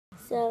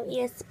So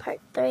yes, part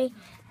 3,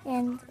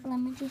 and let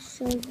me just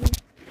show you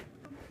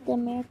the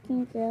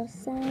American Girl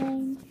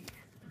sign.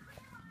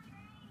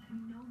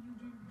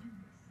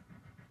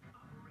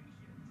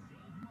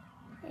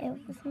 It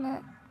was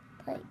not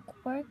like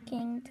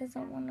working,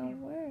 doesn't want to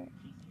work.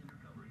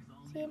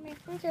 See,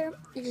 American Girl,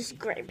 it's just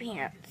gray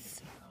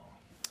pants.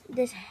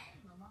 This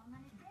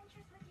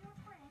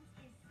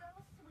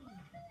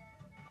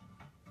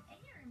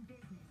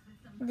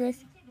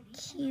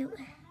cute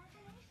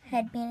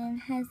headband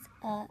has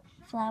a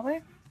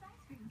flower.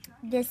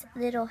 This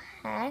little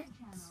hat.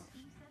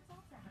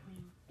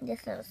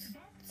 This little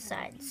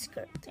side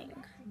skirt thing.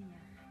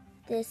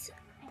 This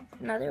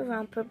another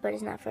romper, but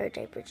it's not for a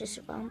diaper, just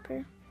a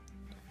romper.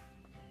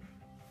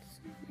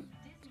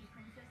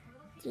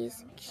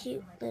 These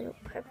cute little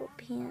purple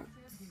pants.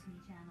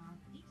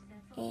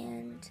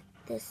 And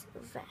this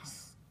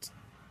vest.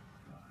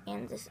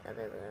 And this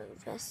other little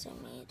vest I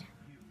made.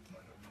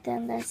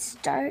 Then let's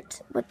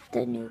start with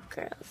the new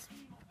girl's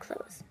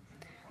clothes.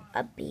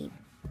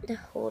 The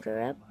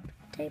holder up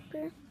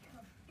diaper.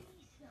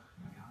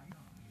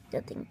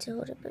 The thing to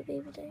hold up a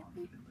baby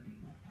diaper.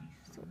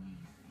 So,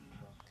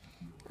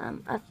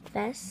 a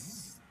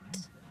vest.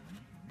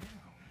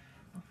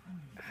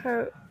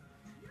 Her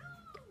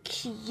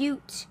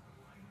cute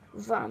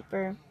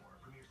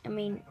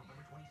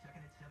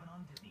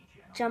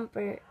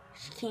jumper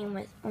she came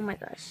with. Oh my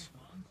gosh.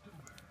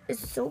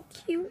 It's so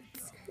cute.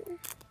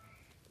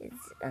 It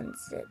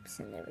unzips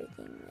and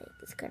everything. Like,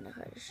 it's kind of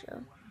hard to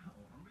show.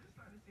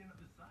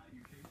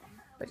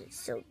 But it's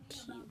so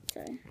cute.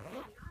 So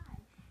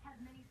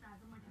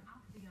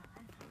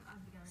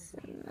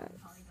not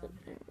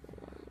zipping,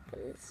 but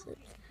it's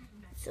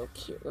so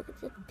cute. Look at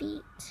the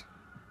feet.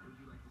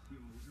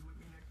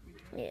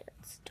 Yeah,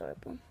 it's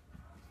adorable.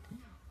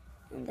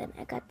 And then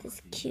I got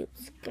this cute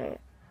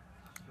skirt.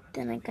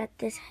 Then I got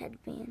this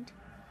headband.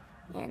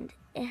 And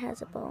it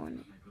has a bow on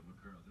it.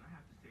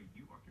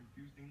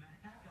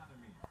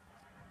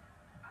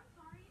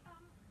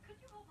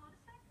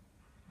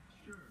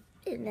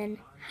 And then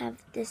have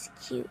this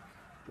cute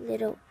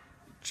little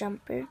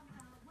jumper.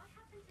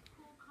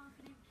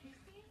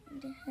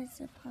 And it has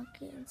a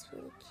pocket. It's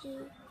really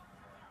cute.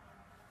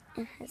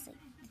 It has like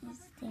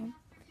these things.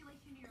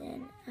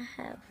 Then I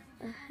have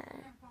a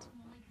hat.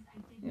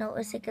 No,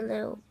 it's like a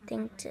little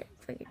thing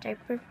for your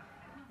diaper.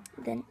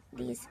 Then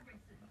these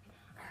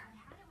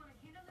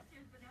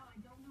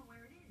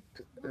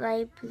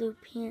light blue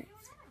pants.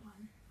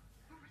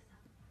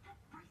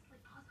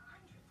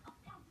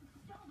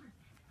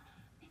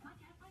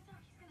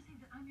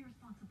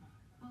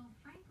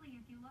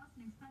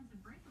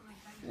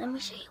 Let me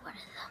show you one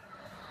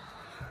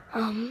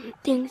of the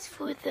things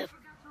for the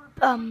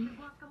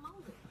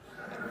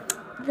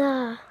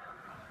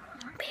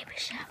baby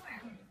shower.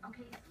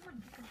 Okay, if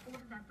someone gets a hold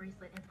of that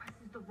bracelet and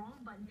presses the wrong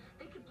button,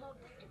 they could blow up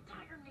this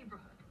entire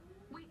neighborhood.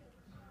 Wait,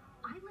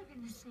 I live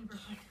in this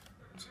neighborhood.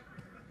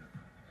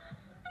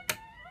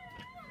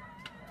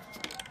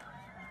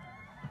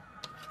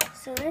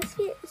 So let's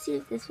see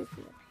if this was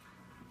the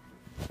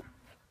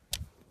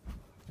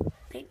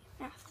baby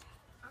mask.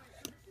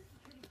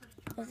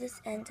 Oh,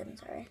 this ends, I'm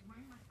sorry.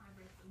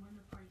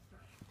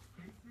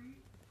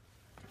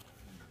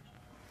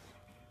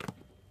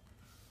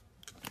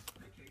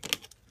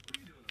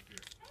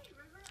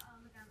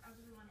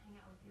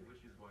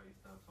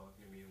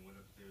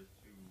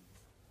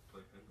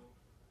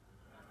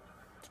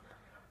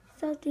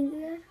 So thank you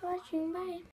guys for watching. Bye.